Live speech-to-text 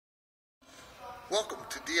Welcome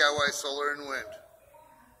to DIY Solar and Wind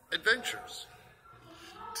Adventures.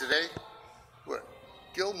 Today, we're at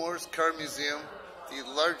Gilmore's Car Museum, the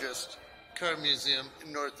largest car museum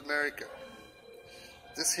in North America.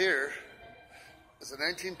 This here is a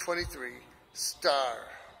 1923 Star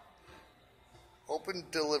open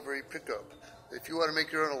delivery pickup. If you want to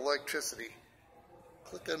make your own electricity,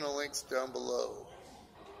 click on the links down below.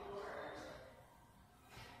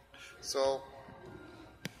 So,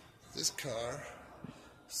 this car,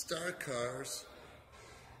 Star Cars,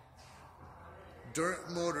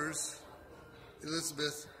 Durant Motors,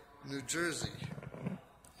 Elizabeth, New Jersey.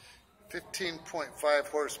 15.5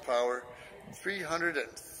 horsepower,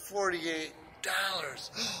 $348.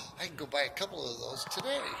 I can go buy a couple of those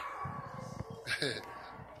today.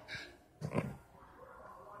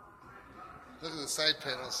 Look at the side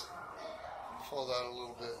panels. Fold out a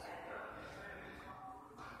little bit.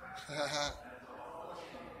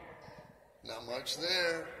 Not much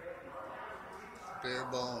there. Bare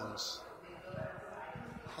bones.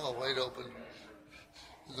 Oh, wide open.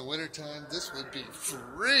 In the wintertime, this would be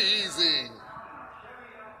freezing.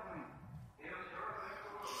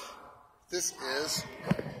 This is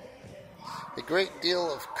a great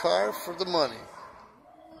deal of car for the money.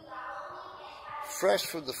 Fresh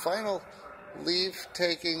from the final leave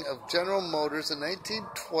taking of General Motors in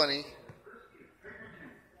 1920.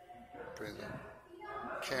 Bring the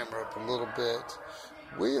camera up a little bit.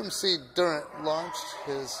 William C. Durant launched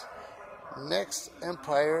his next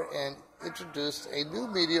empire and introduced a new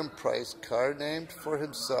medium-priced car named for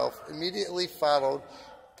himself, immediately followed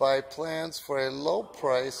by plans for a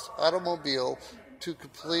low-priced automobile to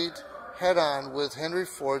complete head-on with Henry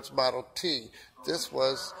Ford's Model T. This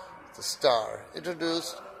was the Star,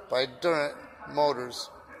 introduced by Durant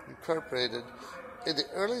Motors Incorporated in the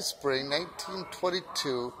early spring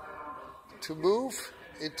 1922 to move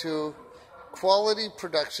into quality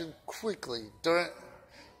production quickly. Durant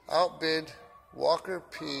outbid Walker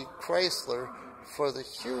P. Chrysler for the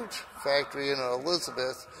huge factory in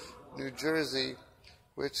Elizabeth, New Jersey,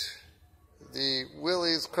 which the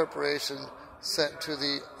Willys Corporation sent to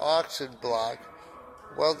the auction block,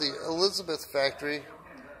 while the Elizabeth factory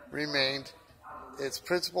remained its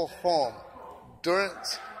principal home.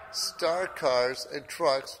 Durant's Star cars and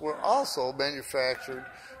trucks were also manufactured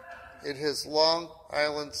in his Long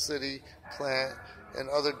Island City plant and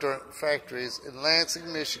other Durant factories in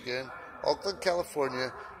Lansing, Michigan, Oakland,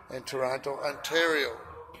 California, and Toronto, Ontario.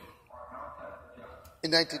 In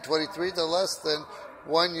 1923, the less than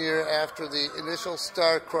 1 year after the initial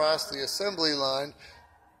Star crossed the assembly line,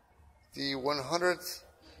 the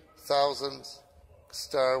 100,000th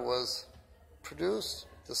Star was produced.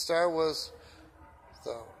 The Star was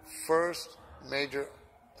the first major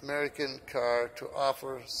American car to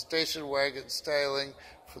offer station wagon styling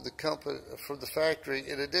from the factory,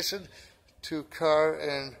 in addition to car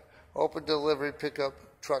and open delivery pickup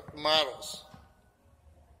truck models.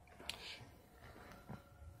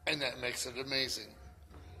 And that makes it amazing.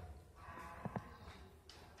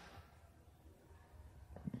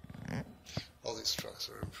 All these trucks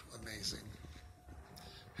are amazing.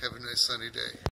 Have a nice sunny day.